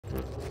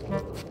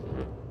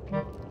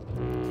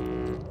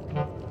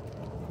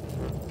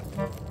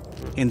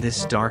In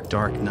this dark,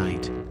 dark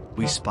night,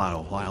 we spot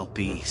a wild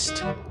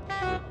beast.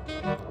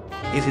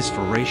 It is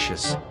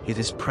voracious, it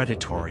is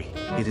predatory,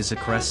 it is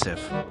aggressive.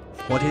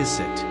 What is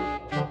it?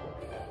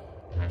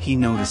 He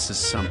notices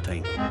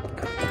something.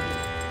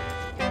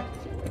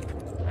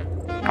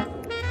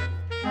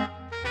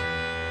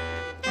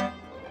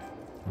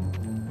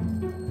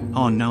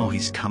 Oh no,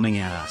 he's coming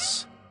at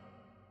us.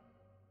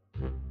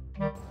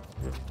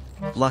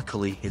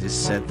 Luckily, it is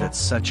said that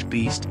such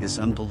beast is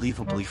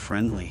unbelievably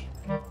friendly.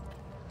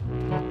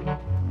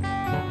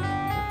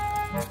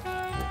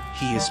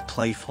 He is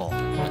playful.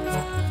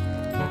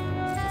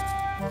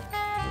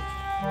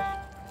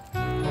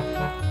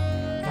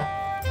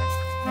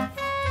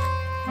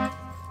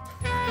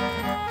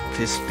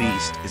 This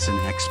beast is an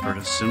expert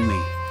of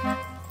Sumi.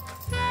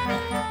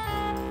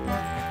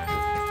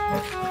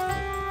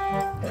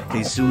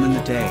 They zoom in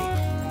the day,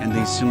 and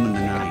they zoom in the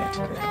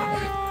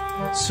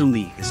night.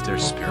 Sumi is their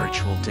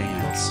spiritual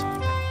dance.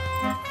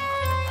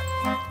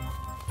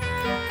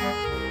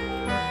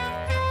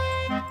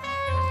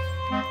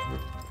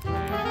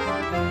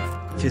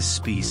 This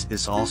species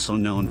is also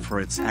known for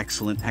its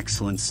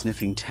excellent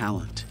sniffing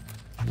talent.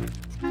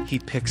 He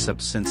picks up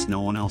scents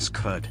no one else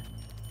could.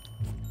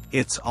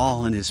 It's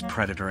all in his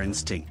predator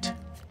instinct.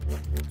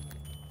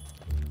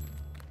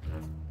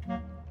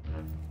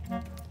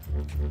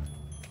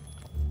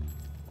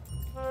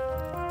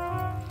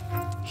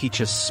 He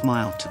just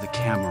smiled to the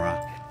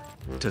camera.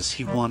 Does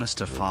he want us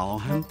to follow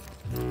him?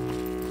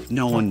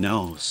 No one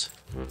knows.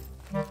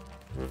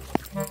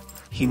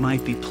 He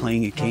might be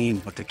playing a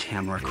game with the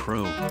camera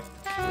crew.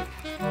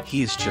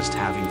 He is just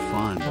having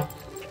fun.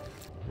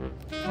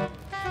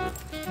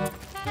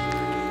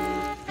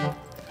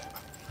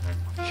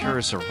 Here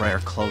is a rare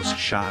close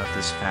shot of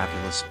this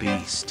fabulous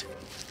beast.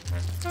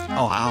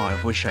 Oh, how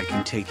I wish I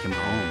can take him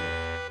home.